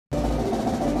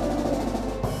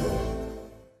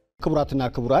ክቡራትና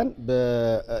ክቡራን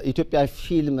በኢትዮጵያ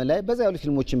ፊልም ላይ በዛ ያሉ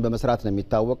ፊልሞችን በመስራት ነው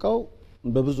የሚታወቀው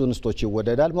በብዙ እንስቶች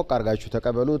ይወደዳል ሞቅ አርጋችሁ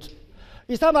ተቀበሉት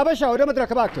ኢሳም ሀበሻ ወደ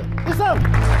መድረክ እባክህ ኢሳም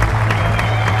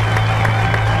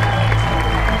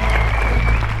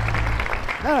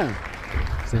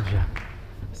ሰጃ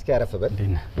እስኪ አረፍ በል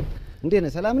እንዴ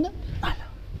ነህ ሰላም ነህ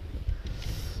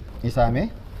ኢሳሜ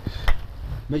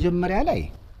መጀመሪያ ላይ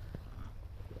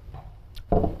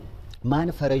ማን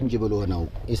ፈረንጅ ብሎ ነው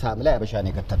ኢሳም ላይ ሀበሻን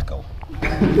የከተትከው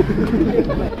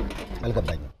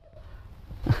አልገባኝም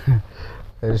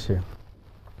እሺ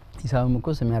ኢሳም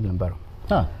እኮ ስሜ አልነበረው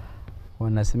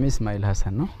ዋና ስሜ እስማኤል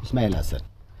ሐሰን ነው እስማኤል ሐሰን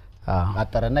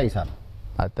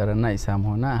አጠረና ኢሳም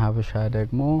ሆነ ሀበሻ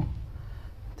ደግሞ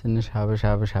ትንሽ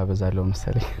ሀበሻ በዛለው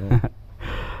መሰለኝ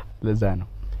ለዛ ነው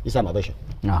ኢሳም ሀበሻ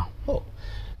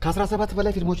ከ17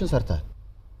 በላይ ፊልሞችን ሰርተሃል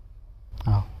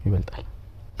ይበልጣል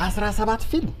 17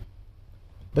 ፊልም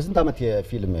በስንት አመት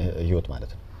የፊልም ህይወት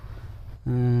ማለት ነው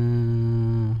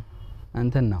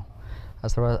እንትን ነው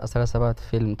 17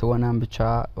 ፊልም ትወናም ብቻ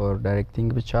ኦር ዳይሬክቲንግ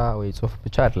ብቻ ወይ ጽሁፍ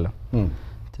ብቻ አይደለም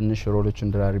ትንሽ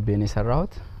ሮሎችን ድራርቤ ነው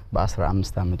የሰራሁት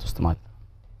በ15 አመት ውስጥ ማለት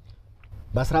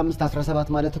በ15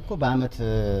 17 ማለት እኮ በአመት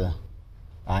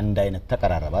አንድ አይነት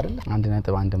ተቀራረበ አይደል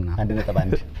 1.1 ምናምን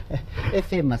 1.1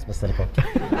 ኤፍኤም ማስመሰልከው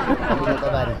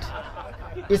 1.1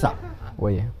 ኢሳ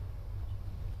ወይ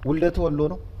ውልደቱ ወሎ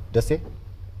ነው ደሴ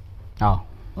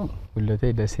ውልደቴ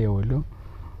ደሴ ወሎ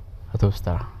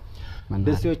አቶስተራ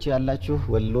ደሴዎች ያላችሁ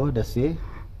ወሎ ደሴ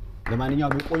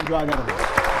ለማንኛውም የቆንጆ ሀገር ነው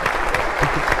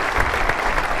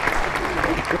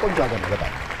የቆንጆ ሀገር ነው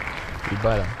በጣም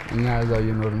ይባላል እኛ እዛው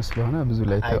የኖርን ስለሆነ ብዙ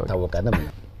ላይ አይታወቀንም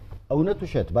እውነቱ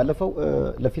ሸት ባለፈው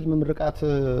ለፊልም ምርቃት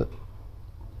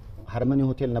ሃርመኒ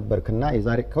ሆቴል ነበርክና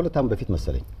የዛሬ ከሁለት ዓመት በፊት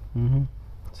መሰለኝ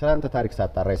ስላንተ ታሪክ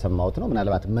ሳጣራ የሰማሁት ነው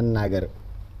ምናልባት መናገር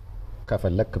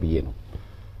ከፈለክ ብዬ ነው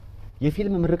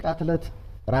የፊልም ምርቃት ለት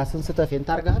ራስን ስተፌን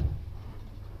ታርጋል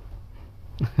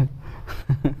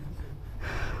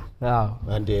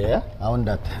አንዴ አሁን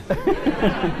ዳት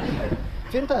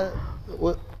ፊንታ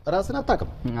ራስን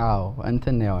አታውቅም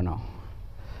እንትን ነው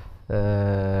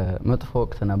መጥፎ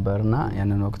ወቅት ነበርና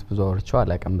ያንን ወቅት ብዙ አውርቼው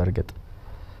አላውቅም በርግጥ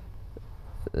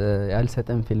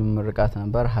ያልሰጠን ፊልም ምርቃት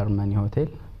ነበር ሃርመኒ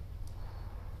ሆቴል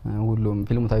ሁሉም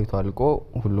ፊልሙ ታይቶ አልቆ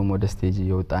ሁሉም ወደ ስቴጅ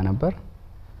እየወጣ ነበር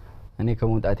እኔ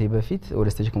ከመውጣቴ በፊት ወደ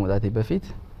ስቴጅ ከመውጣቴ በፊት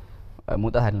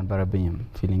መውጣት አልነበረብኝም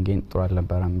ፊሊንጌን ጥሩ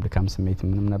አልነበረም ድካም ስሜት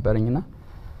ምንም ነበርኝና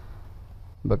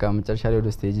በቃ መጨረሻ ላይ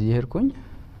ወደ ስቴጅ እየሄድኩኝ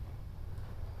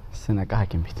ስነቃ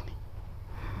ሐኪም ቤት ነኝ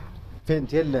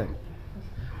ፌንት የለም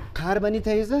ካርበኒ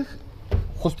ተይዘህ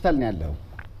ሆስፒታል ነው ያለው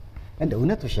እንደ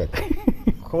እውነት ውሸት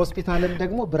ሆስፒታልን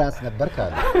ደግሞ ብራስ ነበር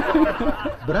ካለ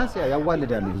ብራስ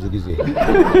ያዋልዳሉ ብዙ ጊዜ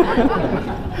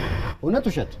እውነት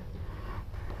ውሸት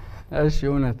እሺ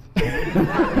እውነት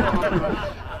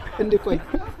እንዴ ቆይ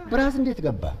ብራስ እንዴት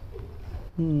ገባ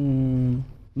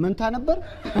መንታ ነበር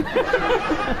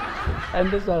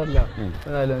እንደዛ አይደለም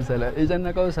ለምሳሌ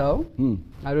የጨነቀው ሰው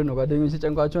አይዶ ነው ጓደኞች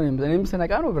ሲጨንቋቸው እኔም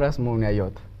ስነቃ ነው ብራስ መሆን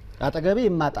ያየሁት አጠገቤ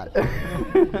ይማጣል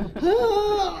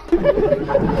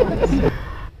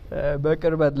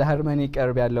በቅርበት ለሃርመኒ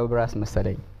ቀርብ ያለው ብራስ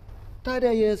መሰለኝ ታዲያ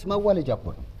የስማዋለጃ እኮ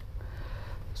ነው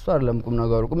እሱ አይደለም ቁም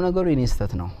ነገሩ የኔ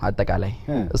ስተት ነው አጠቃላይ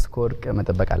እስኮርቅ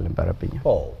መጠበቅ አልነበረብኝም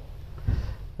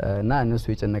እና እነሱ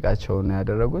የጨነቃቸው ነው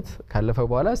ያደረጉት ካለፈ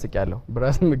በኋላ ስቅያለሁ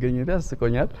ብራስ መገኘት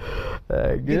ያስቆኛል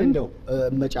ግን እንደው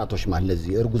መጫቶች ማለት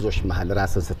ለዚህ እርጉዞች መሃል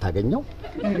ራስን ስታገኘው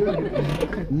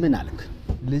ምን አልክ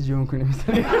ልጅ ሆንኩኝ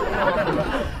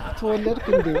ተወለድክ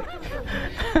እንዴ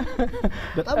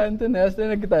በጣም እንትን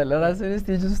ያስተነግጣል ራስን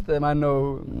ስቴጅ ውስጥ ማን ነው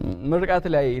ምርቃት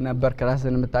ላይ ነበር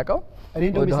ራስን የምታውቀው እኔ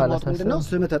እንደው የሚሰማው ምንድነው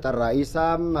ስም ተጠራ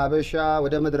ኢሳም ሀበሻ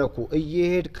ወደ መድረኩ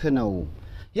እየሄድክ ነው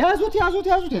ያዙት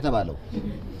የተባለው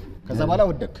ከዛ በኋላ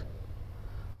ወደክ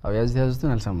ያዙትን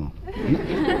አልሰማው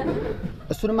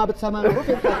እሱንማ ብትሰማ ነው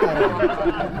ፈጣጣራ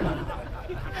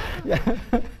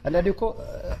አላዲኮ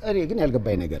እኔ ግን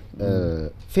ያልገባኝ ነገር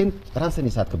ፌንት ራስን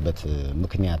የሳትክበት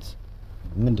ምክንያት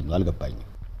ምንድነው አልገባኝም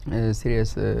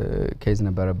ሲሪየስ ኬዝ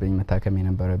ነበረብኝ መታከም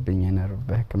የነበረብኝ የነርቭ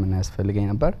ህክምና ያስፈልገኝ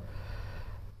ነበር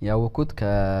ያወኩት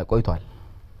ከቆይቷል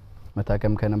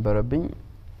መታከም ከነበረብኝ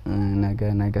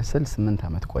ነገ ስል 8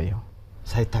 አመት ቆየው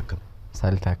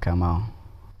ሳልታከማው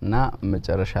እና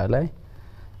መጨረሻ ላይ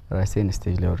ራሴን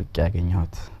ስቴጅ ላይ ወርቄ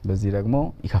ያገኘሁት በዚህ ደግሞ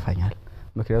ይከፋኛል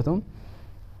ምክንያቱም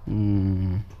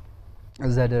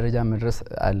እዛ ደረጃ መድረስ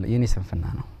የኔ ስንፍና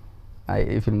ነው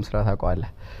የፊልም ስራ ታውቀዋለህ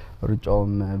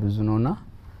ሩጫውም ብዙ ነውና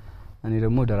እኔ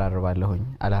ደግሞ ደራርባለሁኝ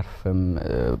አላርፍም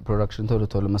ፕሮዳክሽን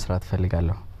ቶሎ መስራት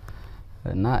ፈልጋለሁ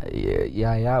እና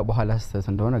ያ በኋላ ስተት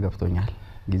እንደሆነ ገብቶኛል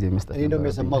ጊዜ መስጠት እኔ ደግሞ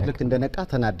የሰማሁት ልክ እንደነቃ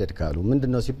ተናደድካሉ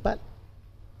ምንድነው ሲባል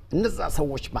እነዛ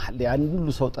ሰዎች መሐል ያን ሁሉ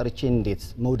ሰው ጠርቼ እንዴት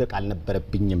መውደቅ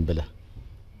አልነበረብኝም ብለ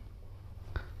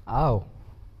አው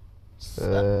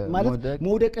ማለት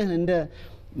መውደቅህን እንደ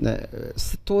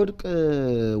ስትወድቅ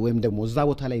ወይም ደግሞ እዛ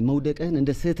ቦታ ላይ መውደቅህን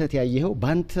እንደ ስህተት ያየኸው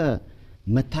ባንተ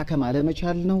መታከም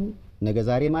አለመቻል ነው ነገ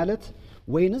ዛሬ ማለት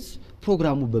ወይንስ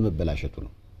ፕሮግራሙ በመበላሸቱ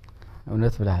ነው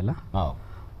እውነት ብለሃል አዎ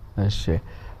እሺ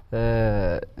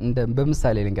እንደ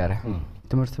በምሳሌ ልንገርህ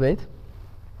ትምህርት ቤት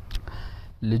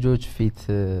ልጆች ፊት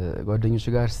ጓደኞች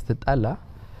ጋር ስትጣላ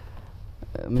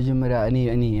መጀመሪያ እኔ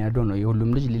I don't know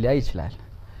የሁሉም ልጅ ሊላይ ይችላል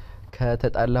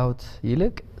ከተጣላሁት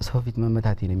ይልቅ ሰው ፊት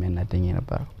መመታቴ ነው የሚያናደኝ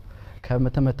ነበር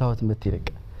ከመተመታሁት ምት ይልቅ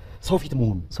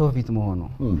ሰው ፊት መሆኑ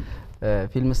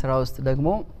ፊልም ስራ ውስጥ ደግሞ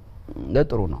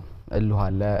ለጥሩ ነው እልሁ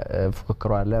አለ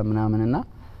ፍክክሩ አለ ምናምንና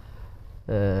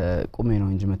ቁሜ ነው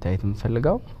እንጂ መታየት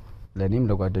የምፈልገው ለኔም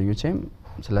ለጓደኞቼም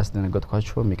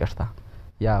ስላስደነገጥኳቸው የሚቀርታ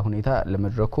ያ ሁኔታ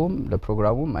ለመድረኩም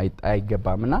ለፕሮግራሙም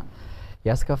አይገባምና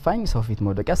ያስከፋኝ ሰው ፊት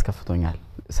መውደቅ ያስከፍቶኛል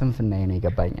ስንፍናዬ ነው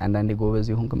ይገባኝ አንዳንዴ ጎበዝ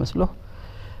ይሁንክ መስሎ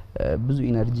ብዙ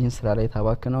ኢነርጂን ስራ ላይ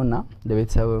ታባክነውና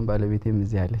ለቤተሰብም ባለቤቴም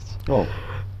እዚህ ያለች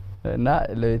እና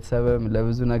ለቤተሰብም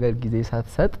ለብዙ ነገር ጊዜ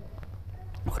ሳትሰጥ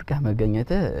ወርቃ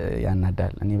መገኘት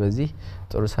ያናዳል እኔ በዚህ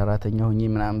ጥሩ ሰራተኛ ሆኜ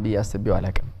ምናምን ቢያስብው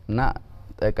አላቀም እና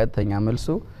ቀጥተኛ መልሱ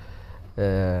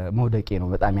መውደቄ ነው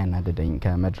በጣም ያናደደኝ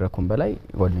ከመድረኩም በላይ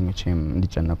ጓደኞቼም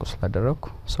እንዲጨነቁ ስላደረኩ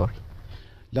ሶሪ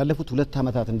ላለፉት 2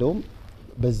 አመታት እንደውም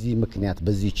በዚህ ምክንያት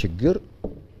በዚህ ችግር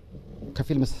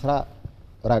ከፊልም ስራ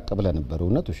ራቅ ብለ ነበር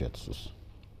እውነት ውሸት ሱስ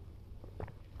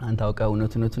አንተ አውቀው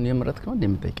እውነቱን የመረጥክ ነው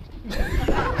እንደምትጠይቅ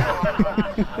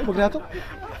ምክንያቱም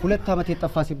 2 አመት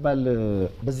የጠፋ ሲባል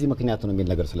በዚህ ምክንያት ነው የሚል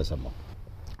ነገር ስለሰማው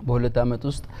በ2 አመት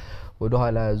ውስጥ ወደ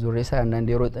ኋላ ዙሬሳ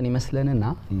አንዳንዴ ሮጠን ይመስለንና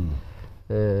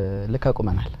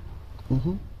ለካቁመናል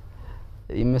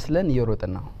ይመስለን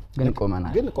ይሮጥን ነው ግን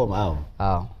ቆመናል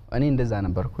አዎ እኔ እንደዛ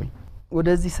ነበርኩኝ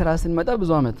ወደዚህ ስራ ስንመጣ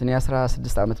ብዙ አመት እኔ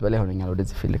 16 አመት በላይ ሆነኛል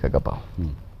ወደዚህ ፊልም ከገባው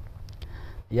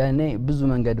ያኔ ብዙ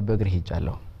መንገድ በእግር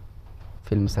ሄጃለሁ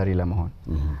ፊልም ሰሪ ለመሆን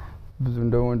ብዙ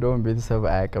እንደውም ቤተሰብ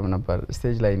አያቀም ነበር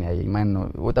ስቴጅ ላይ ነው ያየኝ ማን ነው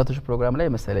ወጣቶች ፕሮግራም ላይ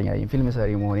መሰለኝ ያየኝ ፊልም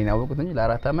ሰሪ መሆኔን ያወቁት እንጂ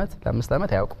ለ4 አመት ለ5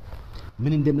 አመት አያውቁ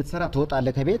ምን እንደምትሰራ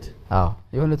ተወጣለህ ከቤት አዎ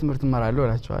የሆነ ትምህርት ማራለሁ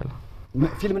እላቸዋለሁ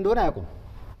ፊልም እንደሆነ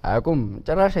አያውቁም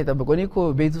ጭራሽ አይጠብቁ እኔ እኮ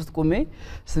ቤት ውስጥ ቁሜ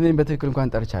ስሜን በትክክል እንኳን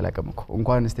ጠርቻ አላቀም እኮ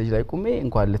እንኳን ስቴጅ ላይ ቁሜ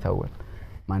እንኳን ልታወን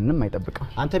ማንንም አይጠብቅም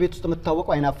አንተ ቤት ውስጥ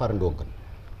የምትታወቀው አይናፋር እንደሆንክ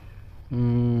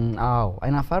አዎ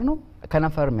አይናፋር ነው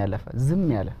ከናፋርም ያለፈ ዝም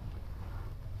ያለ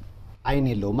አይን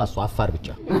የለውም አሱ አፋር ብቻ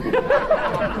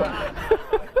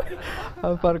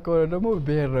አፋር ከሆነ ደግሞ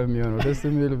ብሄር ነው የሚሆነው ደስ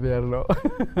የሚል ብሄር ነው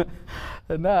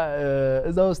እና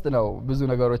እዛ ውስጥ ነው ብዙ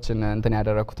ነገሮችን እንትን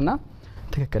ያደረኩትና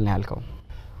ትክክል ነው ያልከው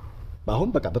አሁን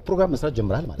በቃ በፕሮግራም መስራት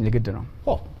ጀምራል ማለት ለግድ ነው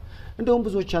እንደውም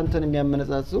ብዙዎች አንተን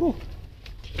የሚያመነጻጽሩ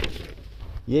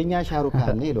የኛ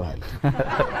ሻሩካን ነው ይሏል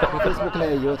ፌስቡክ ላይ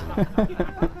ያየሁት ነው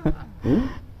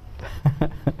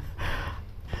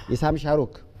ኢሳም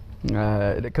ሻሩክ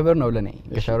ክብር ነው ለኔ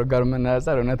ከሻሩክ ጋር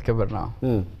መናጻር እውነት ክብር ነው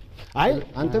አይ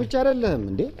አንተ ብቻ አይደለም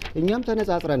እንዴ እኛም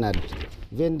ተነጻጽረናል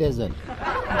ቬንደዘን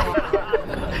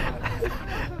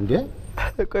እንዴ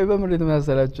ቆይ በምሬት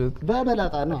ማሰላችሁት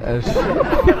በበላጣ ነው እሺ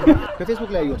ከፌስቡክ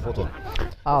ላይ ያየሁት ፎቶ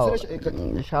አዎ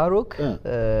ሻሩክ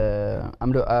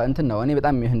እንትን ነው እኔ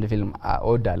በጣም የህንድ ፊልም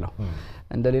እወዳለሁ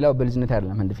እንደሌላው በልጅነት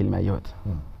አይደለም ህንድ ፊልም ያየሁት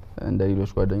እንደ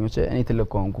ሌሎች ጓደኞቼ እኔ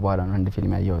ተለቆንኩ በኋላ ነው ህንድ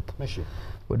ፊልም ያየሁት እሺ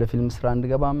ወደ ፊልም ስራ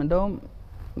እንድገባም እንደውም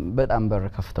በጣም በር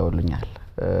ከፍተውልኛል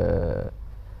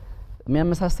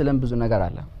የሚያመሳስለን ብዙ ነገር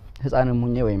አለ ህፃንም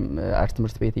ሆኜ ወይም አርት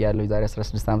ትምህርት ቤት ያለው የዛሬ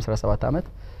 16 ዓመት 17 ዓመት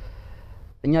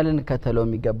እኛ ልንከተለው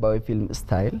የሚገባው የፊልም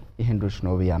ስታይል የህንዶች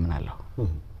ነው ብያምናለሁ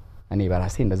እኔ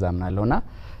በራሴ እንደዛ አምናለሁና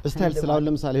ስታይል ስላው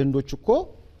ለምሳሌ ህንዶች እኮ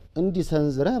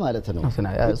እንዲሰንዝረህ ማለት ነው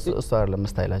እሱ አይደለም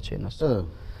ስታይላቸው እነሱ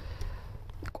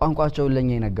ቋንቋቸው ለኛ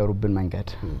የነገሩብን መንገድ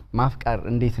ማፍቀር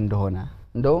እንዴት እንደሆነ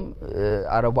እንደውም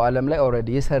አረቡ ዓለም ላይ ኦሬዲ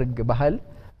የሰርግ ባህል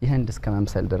የህንድ እስከ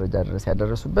መምሰል ደረጃ ድረስ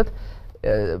ያደረሱበት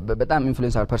በጣም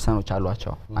ኢንፍሉዌንሻል ፐርሰኖች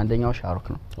አሏቸው አንደኛው ሻሩክ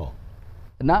ነው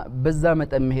እና በዛ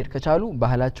መጠን መሄድ ከቻሉ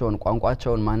ባህላቸውን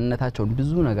ቋንቋቸውን ማንነታቸውን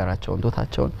ብዙ ነገራቸውን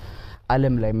ቶታቸውን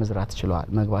ዓለም ላይ መዝራት ይችላል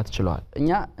መግባት ይችላል እኛ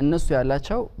እነሱ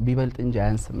ያላቸው ቢበልጥ እንጂ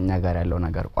አያንስም እኛ ጋር ያለው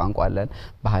ነገር ቋንቋ አለን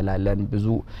ባህል አለን ብዙ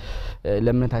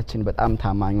ለምነታችን በጣም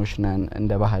ታማኞች ነን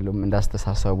እንደ ባህሉም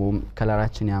እንዳስተሳሰቡም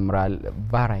ከለራችን ያምራል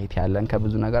ቫራይቲ ያለን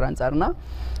ከብዙ ነገር አንፃርና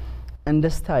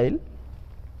እንደ ስታይል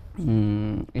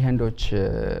ይሄንዶች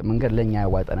መንገድ ለኛ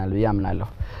ያዋጣናል ያምናለሁ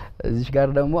እዚህ ጋር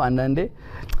ደግሞ አንዳንዴ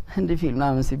ህንድ ፊልም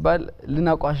ምናምን ሲባል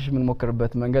ልናቋሽሽ ምን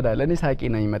ሞክርበት መንገድ አለ እኔ ሳቂ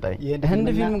ነኝ መጣይ ህንድ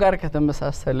ፊልም ጋር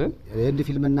ከተመሳሰልን ህንድ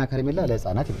ፊልምና ከረሜላ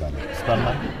ለህፃናት ይባላል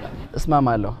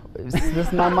እስማማለሁ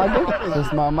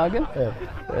ተስማማ ግን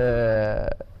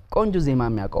ቆንጆ ዜማ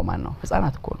የሚያውቀው ማን ነው?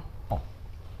 ህፃናት እኮ ነው።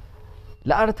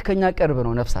 ለአርት ከኛ ቅርብ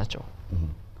ነው ነፍሳቸው።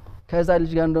 ከዛ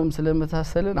ልጅ ጋር እንደውም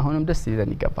ስለመታሰልን አሁንም ደስ ይለን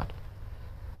ይገባል።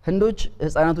 ህንዶች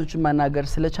ህፃናቶችን ማናገር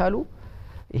ስለቻሉ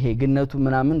ይሄ ግነቱ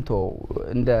ምናምን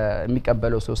እንደ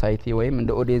የሚቀበለው ሶሳይቲ ወይም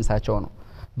እንደ ኦዲየንሳቸው ነው።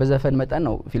 በዘፈን መጠን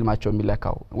ነው ፊልማቸው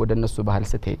የሚለካው ወደ እነሱ ባህል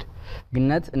ስትሄድ።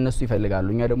 ግነት እነሱ ይፈልጋሉ፣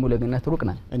 እኛ ደግሞ ለግነት ሩቅ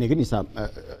ነን። እኔ ግን ኢሳም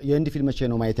የህንድ ፊልም መቼ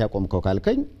ነው ማየት ያቆምከው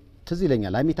ካልከኝ ትዝ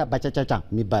ይለኛል። አሚታብ ባቻቻቻ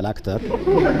የሚባል አክተር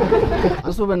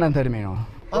እሱ በእናንተ እድሜ ነው።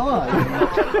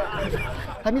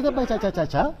 አሚታብ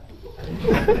ባቻቻቻ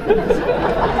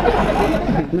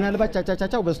ምናልባት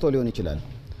ቻቻቻቻው በስቶ ሊሆን ይችላል።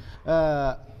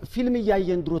 ፊልም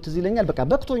እያየን ድሮ ትዝ ይለኛል። በቃ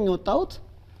በክቶኝ ወጣሁት።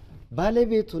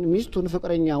 ባለቤቱን ሚስቱን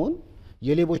ፍቅረኛውን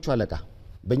የሌቦቹ አለቃ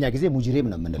በእኛ ጊዜ ሙጅሪም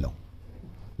ነው የምንለው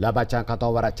ላባቻን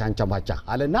ካታወራቻን ቻማቻ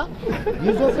አለና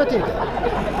ይዞበት ሄደ።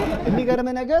 የሚገርም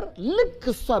ነገር ልክ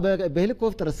እሷ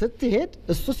በሄሊኮፕተር ስትሄድ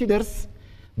እሱ ሲደርስ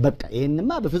በቃ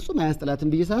ይሄንማ በፍጹም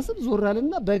አያስጥላትም ብዬ ሳስብ ዞር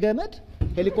አለና በገመድ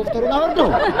ሄሊኮፕተሩን አወርደው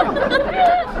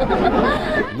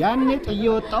ያኔ ጥዬ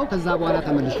ወጣሁ። ከዛ በኋላ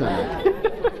ተመልሻለሁ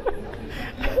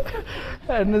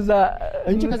እነዛ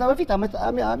እንጂ ከዛ በፊት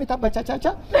አሚታብ ባቻቻቻ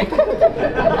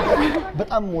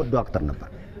በጣም ወዶ አክተር ነበር።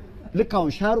 ልክ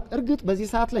አሁን ሻሩክ እርግጥ በዚህ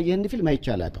ሰዓት ላይ የህንድ ፊልም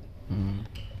አይቻላልም።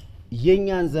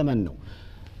 የኛን ዘመን ነው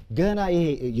ገና ይሄ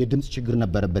የድምጽ ችግር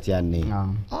ነበረበት ያኔ።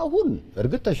 አሁን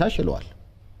እርግጥ ተሻሽሏል፣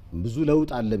 ብዙ ለውጥ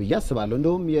አለ ብዬ አስባለሁ።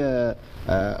 እንደውም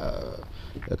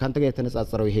ካንተ ጋር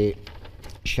የተነጻጸረው ይሄ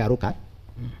ሻሩክ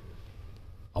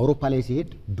አውሮፓ ላይ ሲሄድ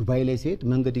ዱባይ ላይ ሲሄድ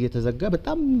መንገድ እየተዘጋ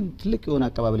በጣም ትልቅ የሆነ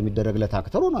አቀባበል የሚደረግለት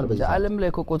አክተር ሆኗል። በዚህ ዓለም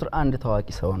ላይ ቁጥር አንድ ታዋቂ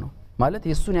ሰው ነው ማለት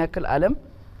የሱን ያክል ዓለም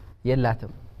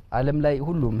የላትም። ዓለም ላይ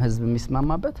ሁሉም ህዝብ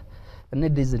የሚስማማበት እነ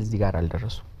ዲዝል እዚህ ጋር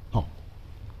አልደረሱ።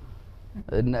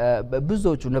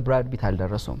 ብዙዎቹ እነ ብራድ ፒት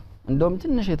አልደረሱም። እንደውም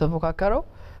ትንሽ የተፎካከረው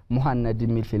ሙሐመድ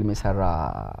የሚል ፊልም የሰራ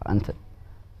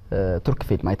ቱርክ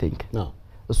ፊልም አይ ቲንክ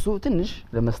እሱ ትንሽ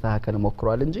ለመስተካከል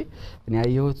ሞክሯል እንጂ እኔ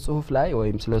ያየሁት ጽሁፍ ላይ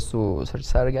ወይም ስለሱ ሰርች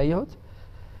ሳደርግ ያየሁት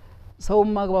ሰው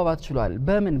ማግባባት ችሏል።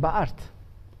 በምን በአርት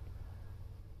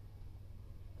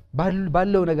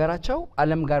ባለው ነገራቸው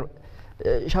ዓለም ጋር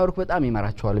ሻሩክ በጣም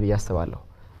ይመራቸዋል ብዬ አስባለሁ።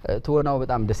 ትወናው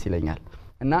በጣም ደስ ይለኛል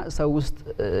እና ሰው ውስጥ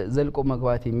ዘልቆ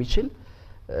መግባት የሚችል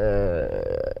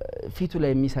ፊቱ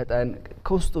ላይ የሚሰጠን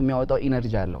ከውስጡ የሚያወጣው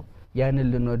ኢነርጂ አለው። ያንን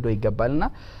ልንወደው ይገባልና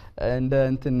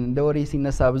እንደ ወሬ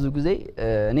ሲነሳ ብዙ ጊዜ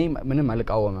እኔ ምንም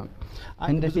አልቃወምም።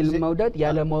 ህንድ ፊልም መውደድ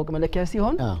ያለ ማወቅ መለኪያ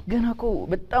ሲሆን ግን እኮ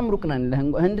በጣም ሩቅ ነን።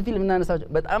 ህንድ ፊልም እናነሳቸው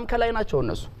በጣም ከላይ ናቸው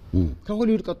እነሱ።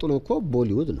 ከሆሊውድ ቀጥሎ እኮ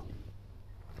ቦሊውድ ነው።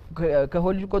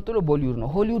 ከሆሊውድ ቀጥሎ ቦሊውድ ነው።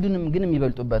 ሆሊውድንም ግን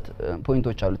የሚበልጡበት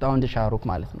ፖይንቶች አሉት። አሁን ሻሩክ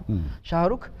ማለት ነው።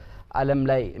 ሻሩክ ዓለም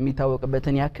ላይ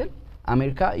የሚታወቅበትን ያክል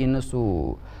አሜሪካ የነሱ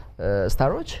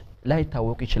ስታሮች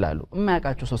ላይታወቁ ይችላሉ።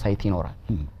 የማያውቃቸው ሶሳይቲ ይኖራል።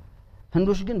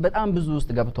 ህንዶች ግን በጣም ብዙ ውስጥ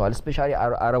ገብተዋል። ስፔሻሊ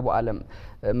አረቡ ዓለም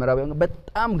ምዕራባውያን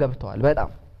በጣም ገብተዋል በጣም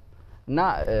እና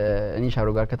እኔ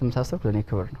ሻሩክ ጋር ከተመሳሰልኩ ለኔ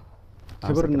ክብር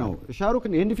ነው። ሻሩክ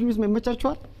የህንድ ፊልም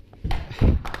ይመቻቸዋል?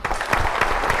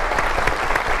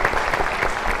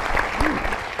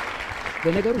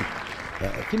 በነገሩ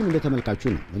ፊልም እንደተመልካቹ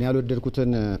ነው። እኔ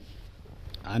ያልወደድኩትን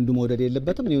አንዱ መውደድ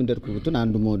የለበትም። እኔ ወደድኩትን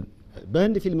አንዱ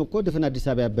በህንድ ፊልም እኮ ድፍን አዲስ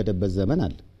አበባ ያበደበት ዘመን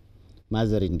አለ።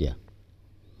 ማዘር ኢንዲያ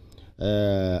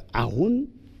አሁን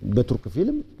በቱርክ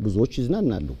ፊልም ብዙዎች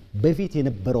ይዝናናሉ። በፊት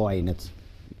የነበረው አይነት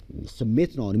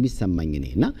ስሜት ነው የሚሰማኝ እኔ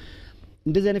እና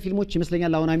እንደዚህ አይነት ፊልሞች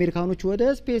ይመስለኛል አሁን አሜሪካኖቹ ወደ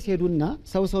ስፔስ ሄዱና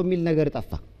ሰው የሚል ነገር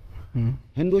ጠፋ።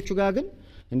 ህንዶቹ ጋር ግን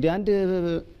እንደ አንድ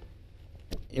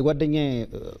የጓደኛዬ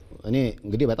እኔ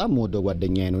እንግዲህ በጣም የምወደው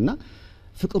ጓደኛዬ ነውና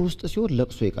ፍቅር ውስጥ ሲሆን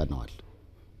ለቅሶ ይቀናዋል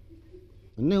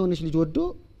እና የሆነች ልጅ ወዶ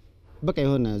በቃ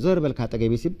የሆነ ዘር በል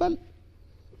ካጠገቤ ሲባል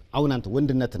አሁን አንተ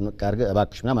ወንድነትን ቀርገ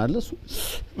እባክሽ ምናምን አለ እሱ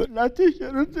በእናትሽ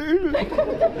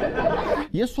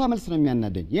የእሷ መልስ ነው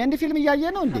የሚያናደኝ። የህንድ ፊልም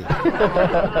እያየ ነው እንዴ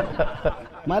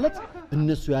ማለት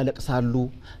እነሱ ያለቅሳሉ፣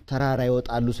 ተራራ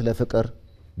ይወጣሉ ስለ ፍቅር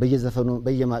በየዘፈኑ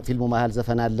በየፊልሙ መሃል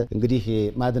ዘፈን አለ። እንግዲህ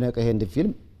ማድነቅ የህንድ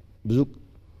ፊልም ብዙ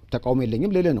ተቃውሞ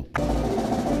የለኝም ልልህ ነው።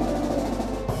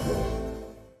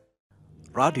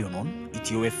 ራዲዮኖን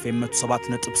ኢትዮ ኤፍኤም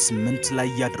 107.8 ላይ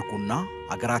ያድርጉና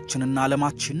አገራችንና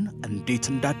ዓለማችን እንዴት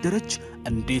እንዳደረች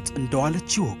እንዴት እንደዋለች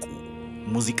ይወቁ።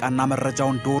 ሙዚቃና መረጃው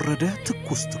እንደወረደ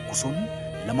ትኩሱን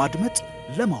ለማድመጥ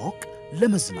ለማወቅ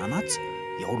ለመዝናናት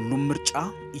የሁሉም ምርጫ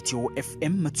ኢትዮ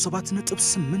ኤፍኤም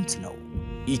 107.8 ነው።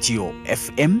 ኢትዮ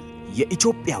ኤፍኤም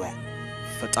የኢትዮጵያውያን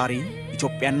ፈጣሪ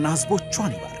ኢትዮጵያና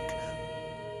ህዝቦቿን ይባርክ።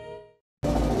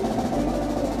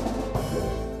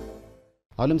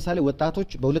 አሁን ለምሳሌ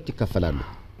ወጣቶች በሁለት ይከፈላሉ።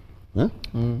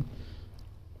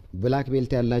 ብላክ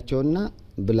ቤልት ያላቸውና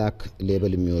ብላክ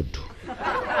ሌብል የሚወዱ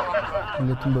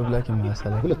ሁለቱም በብላክ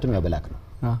የሚያሳላ ሁለቱም ያው ብላክ ነው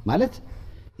ማለት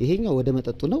ይሄኛው ወደ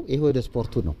መጠጡ ነው ይሄ ወደ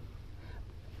ስፖርቱ ነው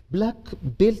ብላክ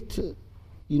ቤልት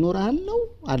ይኖራል ነው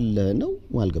አለ ነው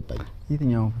አልገባኝ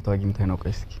የትኛው ፎቶ አግኝተህ ነው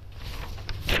ቆይ እስኪ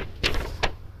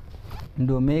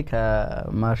እንደውም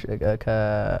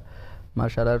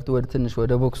ከማርሻል አርቱ ወደ ትንሽ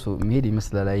ወደ ቦክሱ መሄድ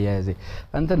ይመስላል ያያዜ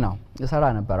እንትን ነው እሰራ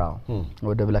ነበር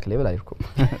ወደ ብላክ ሌቭል አይርኩም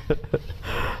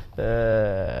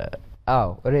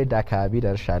ሬድ አካባቢ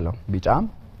ደርሻለሁ ቢጫም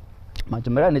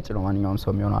መጀመሪያ ነጭ ነው ማንኛውም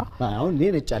ሰው የሚሆነው አሁን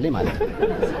ነጭ አለ ማለት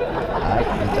አይ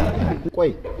ነጭ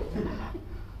ቆይ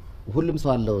ሁሉም ሰው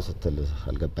አለው ስትል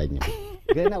አልገባኝም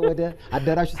ገና ወደ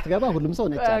አዳራሽ ውስጥ ገባ ሁሉም ሰው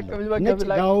ነጭ አለው ነጭ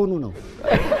ጋውኑ ነው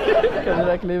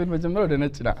ከብላክ ሌቭል መጀመሪያ ወደ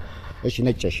ነጭ ነው እሺ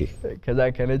ነጭ እሺ ከዛ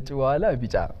ከነጭ በኋላ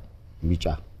ቢጫ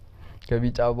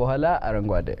ከቢጫ በኋላ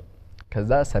አረንጓዴ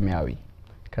ከዛ ሰማያዊ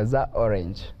ከዛ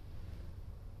ኦሬንጅ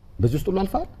በዚህ ውስጥ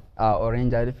አልፋል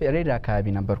ኦሬንጅ አልፌ ሬድ አካባቢ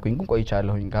ነበርኩኝ ግን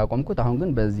ቆይቻለሁኝ ካቆምኩት አሁን ግን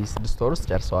በዚህ 6 ወር ውስጥ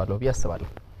ጨርሰዋለሁ ያስባለሁ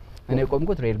እኔ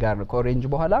ቆምኩት ሬድ ጋር ነው ከኦሬንጅ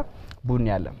በኋላ ቡኒ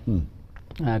ያለ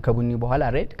ከቡኒ በኋላ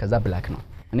ሬድ ከዛ ብላክ ነው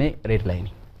እኔ ሬድ ላይ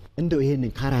ነኝ እንደው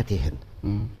ይሄንን ካራቴህን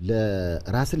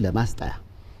ለራስን ለማስጣያ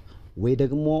ወይ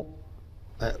ደግሞ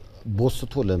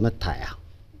ቦስቶ ለመታያ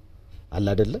አለ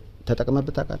አይደለ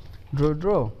ተጠቅመበት አቃል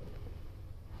ድሮ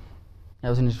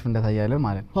ያው ትንሽ ፍንዳታ ያለ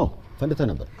ማለት ነው ፈንደተ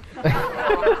ነበር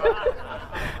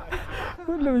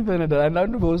ሁሉም ይፈነዳል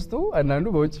አንዳንዱ በውስጡ አንዳንዱ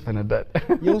በውጭ ይፈነዳል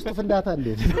የውስጡ ፍንዳታ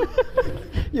እንዴት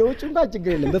የውጭ እንኳን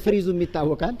ችግር የለም በፍሪዙም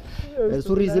ይታወቃል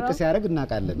ሱሪ ዝቅ ሲያደርግ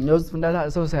እናቃለን የውስጡ ፍንዳታ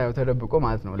ሰው ሳይው ተደብቆ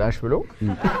ማለት ነው ላሽ ብሎ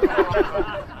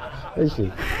እሺ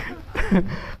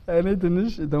እኔ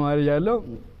ትንሽ ተማሪ ያለው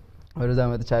ወደዛ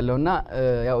መጥቻለሁና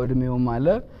ያው እድሜውም አለ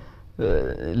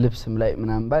ልብስም ላይ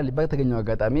ምናምን በተገኘው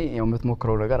አጋጣሚ ያው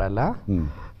የምትሞክረው ነገር አለ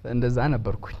እንደዛ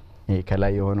ነበርኩኝ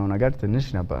ከላይ የሆነው ነገር ትንሽ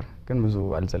ነበር ግን ብዙ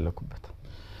አልዘለኩበት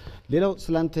ሌላው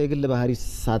ስላንተ የግል ባህሪ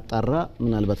ሳጣራ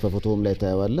ምናልባት በፎቶውም ላይ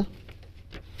ታያዋለህ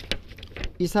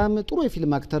ኢሳም ጥሩ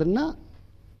የፊልም አክተርና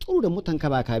ጥሩ ደግሞ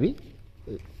ተንከባካቢ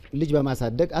ልጅ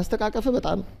በማሳደግ አስተቃቀፈ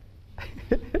በጣም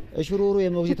እሽሩሩ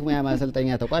የሞግዚት ሙያ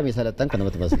ማሰልጠኛ ተቋም የሰለጠንክ ነው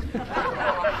የምትመስለው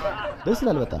ደስ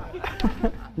ይላል በጣም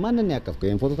ማንንም ያቀፍከው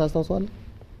ይሄን ፎቶ ታስታውሰዋለህ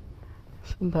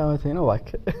ስንት ዓመቴ ነው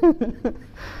እባክህ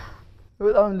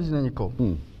በጣም ልጅ ነኝ እኮ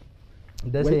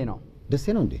ደሴ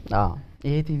ነው እንዴ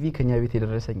ይሄ ቲቪ ከኛ ቤት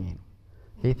የደረሰኝ ነው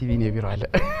ይሄ ቲቪ ነው ቢሮ አለ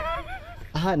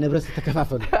ንብረት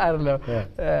ተከፋፈሉ አይደለም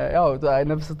ያው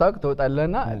ነፍስ ታውቅ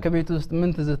ተወጣለና ከቤት ውስጥ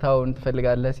ምን ትዝታውን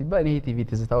ትፈልጋለህ ሲባል ይሄ ቲቪ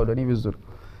ትዝታው ለኔ ብዙ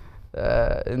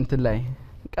እንትን ላይ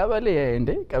ቀበሌ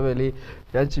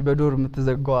ያንቺ በዶር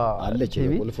የምትዘጋው አለች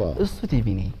እሱ ቲቪ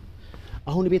ነው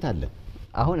አሁን ቤት አለ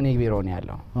አሁን እኔ ቢሮ ነው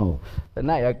ያለው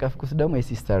እና ያቀፍኩት ደግሞ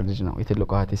የሲስተር ልጅ ነው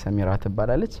የትልቋ እህቴ ሰሚራ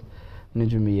ትባላለች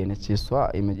ንጁምዬ ነች እሷ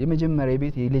የመጀመሪያ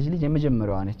ቤት የልጅ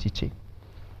የመጀመሪያዋ ነች እቺ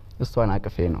እሷን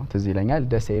አቅፌ ነው ትዝ ይለኛል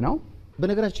ደሴ ነው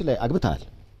በነገራችን ላይ አግብታል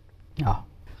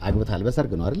አግብታል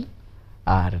በሰርግ ነው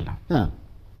አይደለም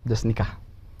ደስ ኒካህ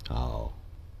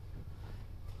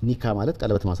ኒካ ማለት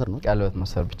ቀለበት ማሰር ነው ቀለበት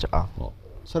ማሰር ብቻ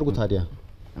ሰርጉ ታዲያ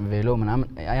ቬሎ ምናምን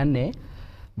ያኔ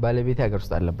ባለቤቴ ሀገር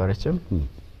ውስጥ አልነበረችም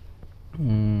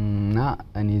እና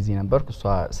እኔ እዚህ ነበርኩ እሷ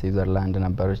ስዊዘርላንድ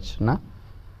ነበረችና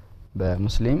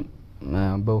በሙስሊም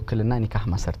በውክልና ኒካህ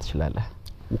ማሰር ትችላለህ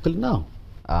ውክልና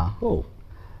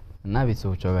እና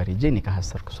ቤተሰቦቿ ጋር ሄጄ ኒካህ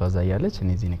አሰርኩ እሷ እዛ ያለች እኔ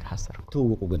እዚህ ኒካህ አሰርኩ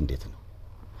ትውውቁ ግን እንዴት ነው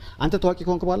አንተ ታዋቂ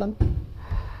ከሆንክ በኋላ ነው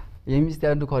የሚስት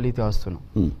አንዱ ኳሊቲው እሱ ነው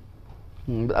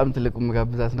በጣም ትልቁ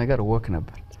መጋብዛት ነገር ወክ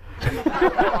ነበር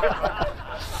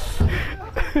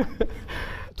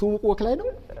ትውውቁ ወክ ላይ ነው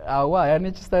ያኔ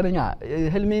ጭስታለኛ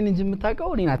ህልሜን እንጂ የምታውቀው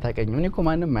እኔን አታውቀኝም እኔ እኮ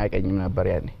ማንም አያውቀኝም ነበር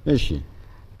ያኔ እሺ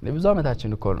ለብዙ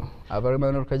አመታችን እኮ ነው አብረን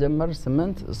መኖር ከጀመር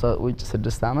 8 ውጭ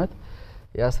 6 አመት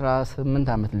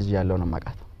የ18 አመት ልጅ ያለው ነው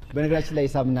ማቃት በነገራችን ላይ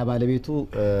ኢሳምና ባለቤቱ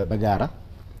በጋራ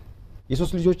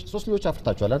የሶስት ልጆች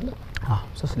አፍርታችኋል አይደል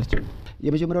 3 ልጅ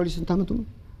የመጀመሪያው ልጅ ስንት አመቱ ነው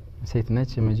ሴት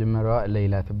ነች የመጀመሪያዋ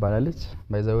ሌላ ትባላለች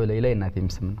ባይዛው ሌላ የእናቴም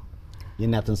ስም ነው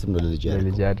የእናትን ስም ነው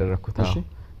ለልጅ ያደረኩት እሺ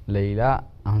ሌላ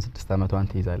አሁን 6 አመቷን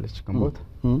ትይዛለች ግንቦት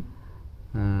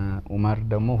ኡማር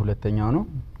ደግሞ ሁለተኛው ነው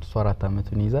እሱ 4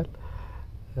 አመቱን ይዛል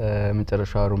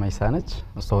መጨረሻው ሩማይሳ ነች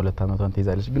እሷ 2 አመቷን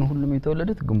ትይዛለች ግን ሁሉም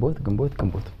የተወለዱት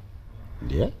ግንቦት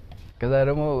እንዴ ከዛ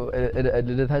ደግሞ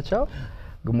ልደታቸው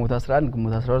ግንቦት 11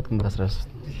 ግንቦት 12 ግንቦት 13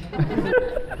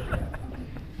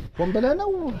 ወንበለ ነው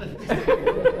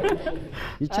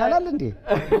ይቻላል እንዴ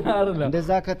እንደዛ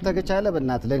ከተገቻለ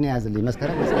በእናት ለኔ ያዝልኝ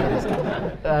መስከረም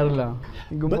አይደለም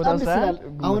ግንቦት 11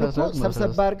 አሁን እኮ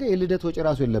ሰብሰብ አድርገህ የልደት ወጪ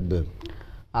ራሱ የለብህም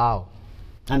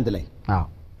አንድ ላይ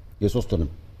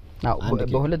የሶስቱንም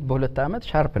በሁለት አመት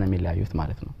ሻርፕ ነው የሚለያዩት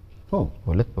ማለት ነው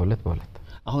በሁለት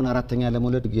አሁን አራተኛ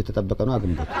ለመውለድ እየተጠበቀ ነው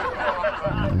አግንቦት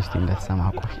እስቲ እንደተሰማ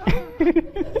ቆይ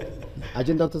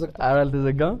አጀንዳው ተዘጋ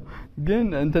አልተዘጋም ግን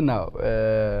እንትና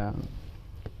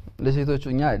ለሴቶቹ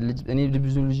እኔ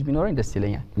ብዙ ልጅ ቢኖረኝ ደስ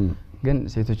ይለኛል ግን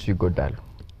ሴቶቹ ይጎዳሉ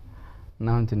እና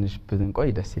አሁን ትንሽ ብንቆይ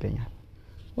ደስ ይለኛል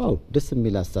ዋው ደስ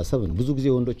የሚል አስተሳሰብ ነው ብዙ ጊዜ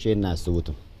ወንዶች ይሄን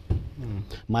አያስቡትም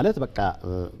ማለት በቃ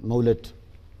መውለድ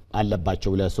አለባቸው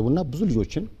ብለው ያስቡና ብዙ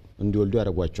ልጆችን እንዲወልዱ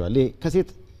ያደርጓቸዋል ከሴት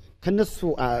ከነሱ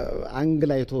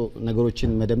አንግል አይቶ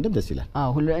ነገሮችን መደምደም ደስ ይላል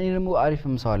ሁሉ እኔ ደግሞ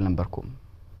አሪፍም ሰው አልነበርኩም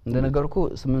እንደነገርኩ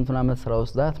 8 ዓመት ስራ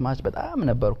ውስጥ ዛት ማች በጣም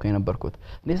የነበርኩት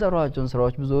እኔ ሰራኋቸውን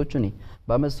ስራዎች ብዙዎቹ እኔ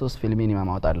በአመት 3 ፊልም እኔ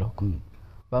ማውጣለሁ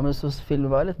በአመት 3 ፊልም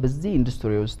ማለት በዚህ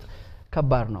ኢንዱስትሪ ውስጥ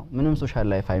ከባድ ነው ምንም ሶሻል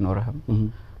ላይፍ አይኖርህም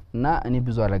እና እኔ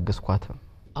ብዙ አላገስኳትም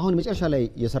አሁን መጨረሻ ላይ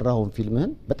የሰራውን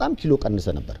ፊልምህን በጣም ኪሎ ቀንሰ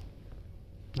ነበር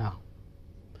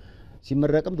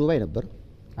ሲመረቅም ዱባይ ነበር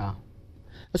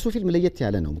እሱ ፊልም ለየት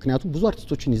ያለ ነው ምክንያቱም ብዙ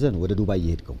አርቲስቶችን ይዘን ወደ ዱባይ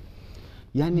ይሄድከው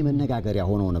ያኔ መነጋገሪያ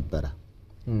ሆኖ ነበር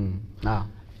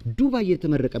ዱባይ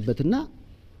የተመረቀበትና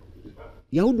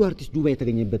ያ ሁሉ አርቲስት ዱባይ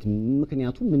የተገኘበት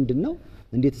ምክንያቱ ምንድነው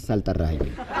እንዴትስ አልጠራኸኝ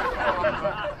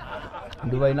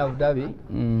ዱባይና አቡዳቢ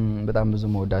በጣም ብዙ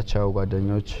መወዳቸው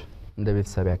ጓደኞች እንደ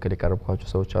ቤተሰብ ያክል የቀረብኳቸው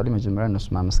ሰዎች አሉ መጀመሪያ እነሱ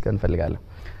ማመስገን ፈልጋለሁ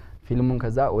ፊልሙን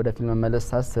ከዛ ወደ ፊልም መመለስ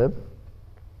ሳስብ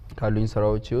ካሉኝ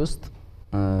ስራዎች ውስጥ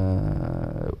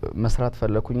መስራት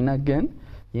ፈለኩኝና ግን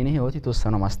የኔ ህይወት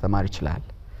የተወሰነው ማስተማር ይችላል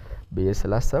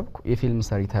በየስላሰብኩ የፊልም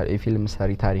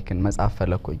ሰሪ ታሪክን መጻፍ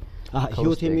ፈለኩኝ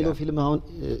ህይወት የሚለው ፊልም አሁን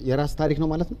የራስ ታሪክ ነው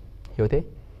ማለት ነው ህይወቴ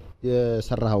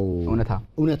የሰራው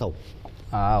እውነታው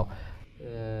አዎ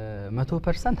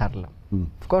 100% አይደለም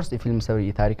ኦፍ ኮርስ የፊልም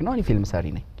ሰሪ ታሪክ ነው እኔ ፊልም ሰሪ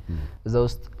ነኝ እዛ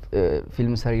ውስጥ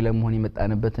ፊልም ሰሪ ለመሆን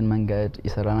የመጣንበትን መንገድ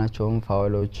የሰራናቸውን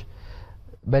ፋውሎች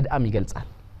በጣም ይገልጻል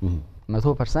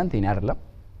 100% የኔ አይደለም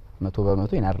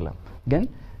 100% የኔ አይደለም ግን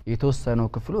የተወሰነው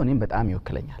ክፍሉ እኔም በጣም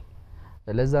ይወክለኛል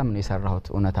ለዛም ነው የሰራሁት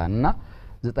እውነታና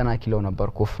 90 ኪሎ ነበር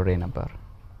ኮፍሬ ነበር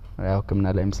ያው ህክምና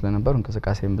ላይም ስለነበር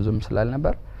እንቅስቃሴም ብዙም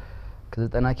ስላልነበር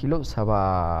ከ90 ኪሎ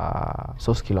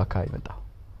 73 ኪሎ አካባቢ መጣሁ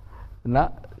እና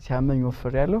ሲያመኝ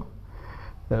ወፍሬ ያለው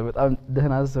በጣም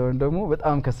ደህና ሰው ደግሞ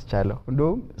በጣም ከስቻለሁ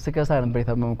እንደውም ስከሳ ነበር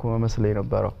የታመምኩ መስለኝ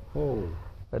ነበረው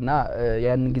እና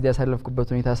ያን ጊዜ ያሳለፍኩበት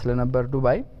ሁኔታ ስለነበር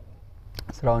ዱባይ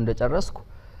ስራው እንደጨረስኩ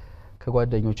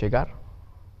ከጓደኞቼ ጋር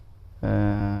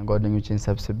ጓደኞቼን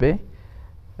ሰብስቤ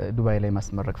ዱባይ ላይ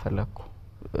ማስመረቅ ፈለኩ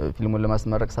ፊልሙን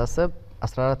ለማስመረቅ ሳስብ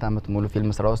 14 አመት ሙሉ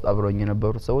ፊልም ስራ ውስጥ አብሮኝ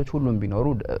የነበሩት ሰዎች ሁሉም ቢኖሩ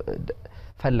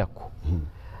ፈለኩ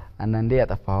አንዳንዴ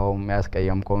ያጠፋውም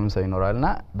ያስቀየምከውም ሰው ይኖራልና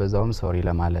በዛውም ሶሪ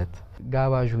ለማለት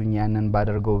ጋባዡኝ ያንን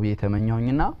ባደርገው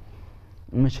ተመኘሁኝና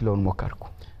ምችለውን ሞከርኩ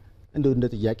እንደ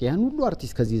ጥያቄ ያን ሁሉ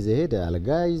አርቲስት ከዚህ ዘሄደ አልጋ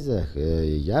ይዘህ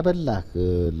ያበላህ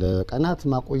ለቀናት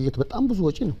ማቆየት በጣም ብዙ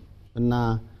ወጪ ነው እና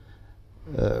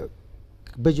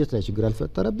በጀት ላይ ችግር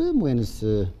አልፈጠረብም ወይንስ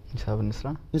ሂሳብ እንስራ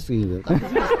እስኪ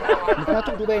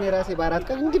ምክንያቱም ዱባይ ነው ራሴ በአራት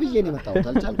ቀን እንዲህ ብዬ ነው የመጣሁት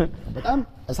አልቻልኩም በጣም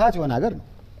እሳት የሆነ ሀገር ነው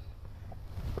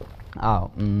አዎ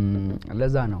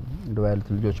ለዛ ነው ዱባይ ያሉት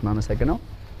ልጆች ማመሰግነው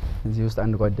እዚህ ውስጥ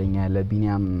አንድ ጓደኛ ያለ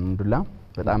ቢኒያም ዱላ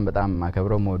በጣም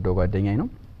አከብረው መወደው ጓደኛዬ ነው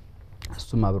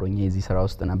እሱም አብሮኝ እዚህ ስራ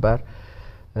ውስጥ ነበር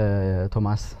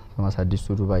ቶማስ አዲሱ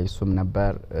ዱባይ እሱም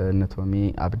ነበር ነቶሚ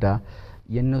አብዳ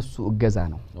የነሱ እገዛ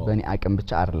ነው በእኔ አቅም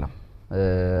ብቻ አይደለም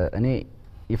እኔ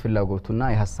የፍላጎቱና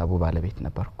የሐሳቡ ባለቤት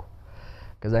ነበርኩ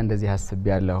ከዛ እንደዚህ ሐስብ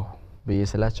ያለው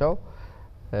በየስላቸው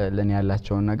ለኔ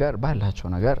ያላቸውን ነገር ባላቸው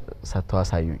ነገር ሰጥተው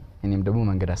አሳዩኝ እኔም ደግሞ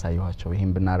መንገድ አሳየኋቸው ይሄን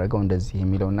ብናረጋው እንደዚህ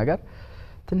የሚለው ነገር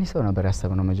ትንሽ ሰው ነበር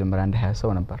ያሰብነው መጀመሪያ እንደ 20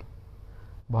 ሰው ነበር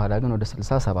በኋላ ግን ወደ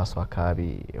 60 70 ሰው አካባቢ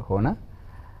ሆነ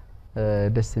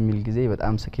ደስ የሚል ጊዜ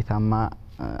በጣም ስኬታማ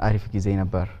አሪፍ ጊዜ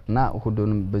ነበር እና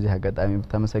ሁሉንም በዚህ አጋጣሚ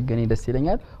ብታመሰገኝ ደስ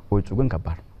ይለኛል ወጪው ግን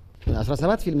ከባድ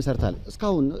 17 ፊልም ሰርታል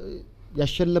እስካሁን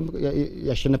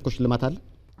ያሸነፍከው ሽልማት አለ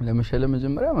ለመሸለም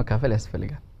መጀመሪያ መካፈል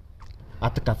ያስፈልጋል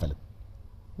አትካፈልም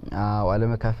አለ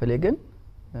መካፈል ግን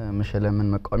መሸለምን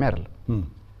መቃወም አይደለም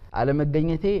አለ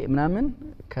መገኘቴ ምናምን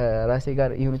ከራሴ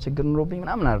ጋር ይሁን ችግር ኑሮብኝ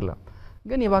ምናምን አይደለም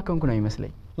ግን የባከንኩ ነው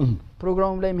ይመስለኝ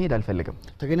ፕሮግራሙም ላይ መሄድ አልፈልግም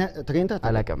ተገኝታ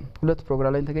አላቀም ሁለት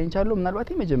ፕሮግራም ላይ ተገኝቻለሁ ምናልባት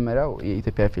የመጀመሪያው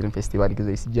የኢትዮጵያ ፊልም ፌስቲቫል ጊዜ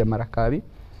ሲጀመር አካባቢ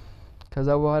ከዛ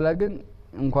በኋላ ግን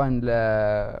እንኳን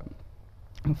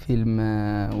ለፊልም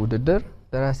ውድድር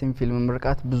ለራሴም ፊልም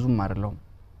ምርቃት ብዙም አይደለም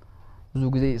ብዙ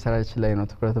ጊዜ ስራችን ላይ ነው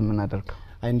ትኩረት የምናደርገው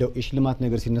እንደው የሽልማት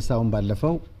ነገር ሲነሳውን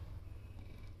ባለፈው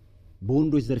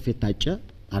በወንዶች ዘርፍ የታጨ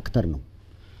አክተር ነው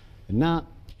እና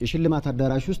የሽልማት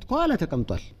አዳራሽ ውስጥ ከኋላ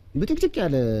ተቀምጧል በጥቅጥቅ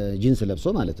ያለ ጂንስ ለብሶ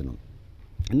ማለት ነው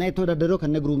እና የተወዳደረው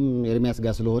ከነግሩም ኤርሚያስ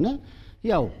ጋር ስለሆነ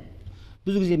ያው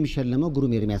ብዙ ጊዜ የሚሸለመው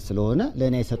ግሩም ኤርሚያስ ስለሆነ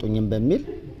ለኔ አይሰጡኝም በሚል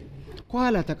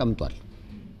ከኋላ ተቀምጧል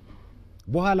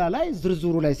በኋላ ላይ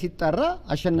ዝርዝሩ ላይ ሲጠራ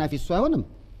አሸናፊ እሱ አይሆንም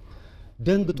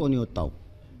ደንግጦ ነው የወጣው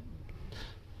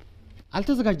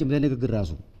አልተዘጋጀም ለንግግር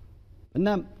ራሱ እና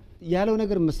ያለው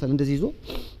ነገር መሰለ እንደዚህ ይዞ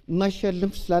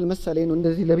ማሸልም ስላልመሰለኝ ነው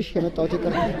እንደዚህ ለብሼ የመጣሁት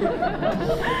ይቀር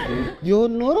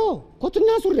ቢሆን ኖሮ ኮትና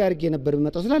ሱሪ አድርጌ ነበር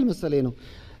የመጣው ስላልመሰለኝ ነው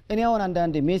እኔ አሁን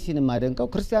አንዳንዴ ሜሲን ማደንቀው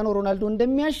ክርስቲያኖ ሮናልዶ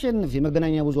እንደሚያሸንፍ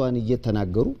የመገናኛ ብዙሃን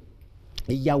እየተናገሩ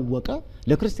እያወቀ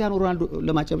ለክርስቲያኖ ሮናልዶ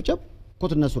ለማጨብጨብ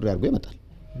ኮትና ሱሪ አድርጎ ይመጣል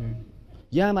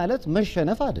ያ ማለት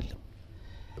መሸነፍ አይደለም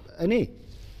እኔ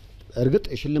እርግጥ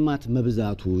ሽልማት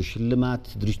መብዛቱ ሽልማት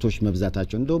ድርጅቶች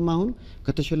መብዛታቸው እንደውም አሁን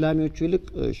ከተሸላሚዎቹ ይልቅ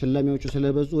ሽላሚዎቹ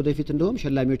ስለበዙ ወደፊት እንደውም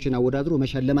ሸላሚዎችን አወዳድሮ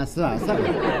መሸለም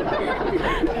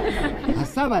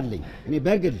ሐሳብ አለኝ እኔ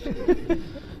በግል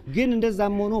ግን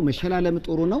እንደዛም ሆኖ መሸላለም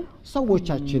ጥሩ ነው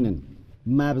ሰዎቻችንን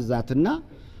ማብዛትና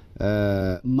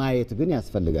ማየት ግን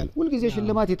ያስፈልጋል ሁሉ ጊዜ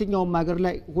ሽልማት የትኛውም ሀገር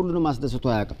ላይ ሁሉንም አስደስቶ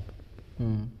አያውቅም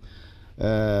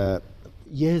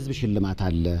የህዝብ ሽልማት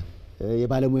አለ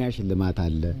የባለሙያ ሽልማት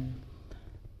አለ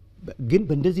ግን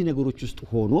በእንደዚህ ነገሮች ውስጥ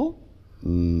ሆኖ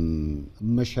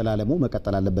መሸላለሙ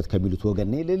መቀጠል አለበት ከሚሉት ወገን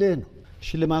ነው ልልህ ነው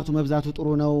ሽልማቱ መብዛቱ ጥሩ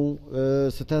ነው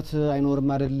ስተት አይኖርም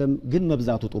አይደለም ግን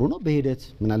መብዛቱ ጥሩ ነው በሂደት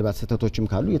ምናልባት ስተቶችም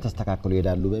ካሉ የተስተካከሉ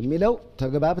ይሄዳሉ በሚለው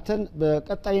ተግባብተን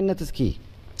በቀጣይነት እስኪ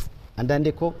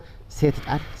አንዳንዴኮ ሴት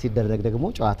ጣል ሲደረግ ደግሞ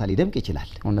ጨዋታ ሊደምቅ ይችላል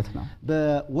እውነት ነው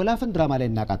በወላፈን ድራማ ላይ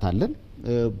እናቃታለን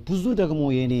ብዙ ደግሞ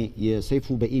የኔ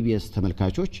የሰይፉ በኢቢኤስ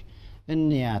ተመልካቾች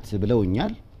እንያት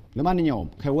ብለውኛል ለማንኛውም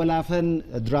ከወላፈን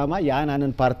ድራማ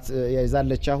ያናንን ፓርት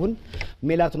ያይዛለች አሁን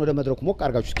ሜላትን ወደ መድረኩ ሞቅ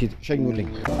አርጋችሁ እስኪ ሸኙልኝ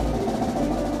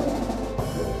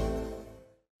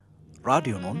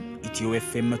ራዲዮኖን ኢትዮ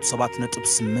ኤፍኤም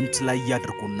 107.8 ላይ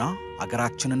ያድርጉና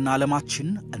አገራችንና ዓለማችን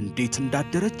እንዴት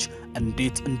እንዳደረች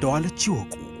እንዴት እንደዋለች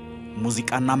ይወቁ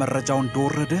ሙዚቃና መረጃው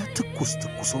እንደወረደ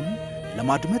ትኩሱን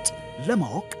ለማድመጥ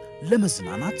ለማወቅ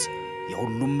ለመዝናናት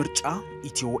የሁሉም ምርጫ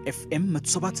ኢትዮ ኤፍኤም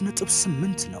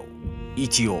 107.8 ነው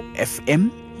ኢትዮ ኤፍኤም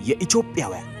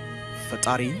የኢትዮጵያውያን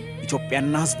ፈጣሪ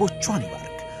ኢትዮጵያና ሕዝቦቿን ይባርክ